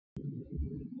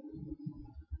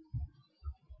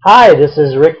Hi, this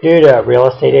is Rick Duda, real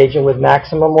estate agent with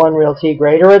Maximum One Realty,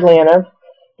 Greater Atlanta,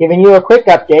 giving you a quick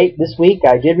update. This week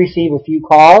I did receive a few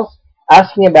calls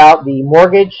asking about the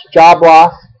mortgage job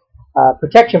loss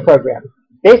protection program.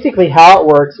 Basically how it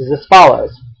works is as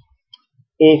follows.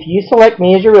 If you select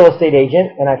me as your real estate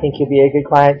agent, and I think you'll be a good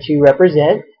client to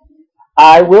represent,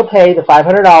 I will pay the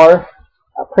 $500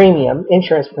 premium,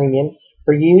 insurance premium,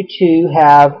 for you to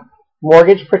have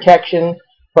mortgage protection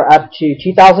for up to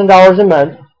 $2,000 a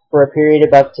month for a period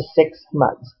of up to 6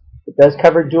 months. It does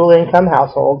cover dual income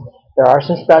households. There are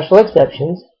some special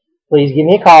exceptions. Please give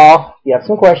me a call if you have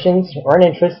some questions or an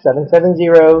interest,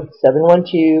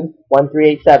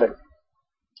 770-712-1387.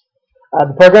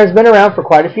 The program's been around for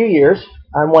quite a few years.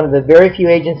 I'm one of the very few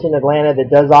agents in Atlanta that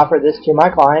does offer this to my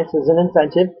clients as an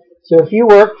incentive. So if you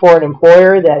work for an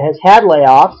employer that has had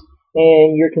layoffs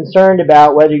and you're concerned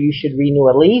about whether you should renew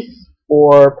a lease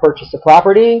or purchase a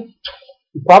property,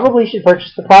 you probably should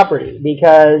purchase the property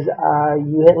because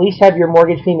you at least have your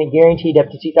mortgage payment guaranteed up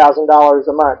to $2,000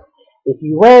 a month. If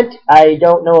you rent, I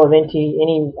don't know of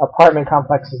any apartment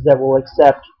complexes that will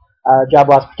accept job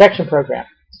loss protection program.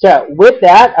 So with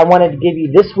that, I wanted to give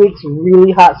you this week's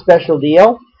really hot special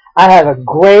deal. I have a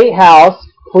great house.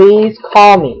 Please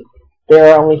call me.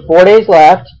 There are only 4 days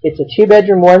left. It's a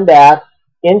 2-bedroom, 1-bath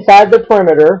inside the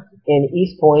perimeter in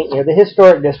East Point near the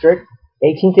Historic District.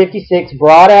 1856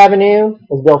 Broad Avenue.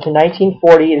 Was built in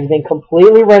 1940. It has been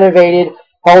completely renovated.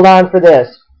 Hold on for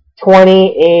this.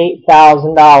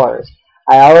 $28,000.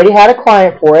 I already had a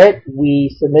client for it. We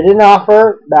submitted an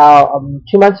offer about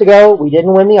 2 months ago. We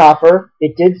didn't win the offer.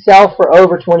 It did sell for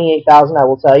over $28,000, I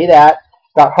will tell you that.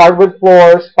 It's got hardwood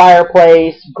floors,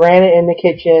 fireplace, granite in the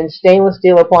kitchen, stainless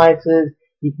steel appliances.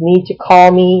 You need to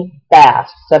call me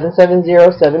fast.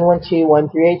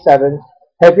 770-712-1387.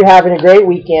 Hope you're having a great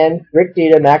weekend. Rick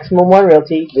Duda, Maximum One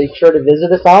Realty. Be sure to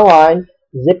visit us online,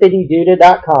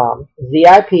 zippyduda.com.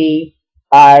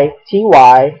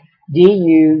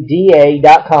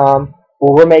 ZIPITYDUDA.com,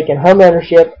 where we're making home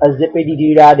ownership a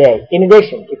zippity-doo-dah day. In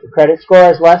addition, if your credit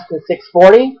score is less than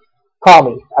 640, call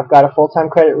me. I've got a full-time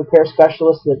credit repair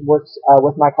specialist that works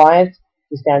with my clients.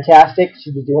 He's fantastic.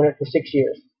 She's been doing it for 6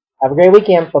 years. Have a great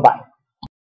weekend. Bye-bye.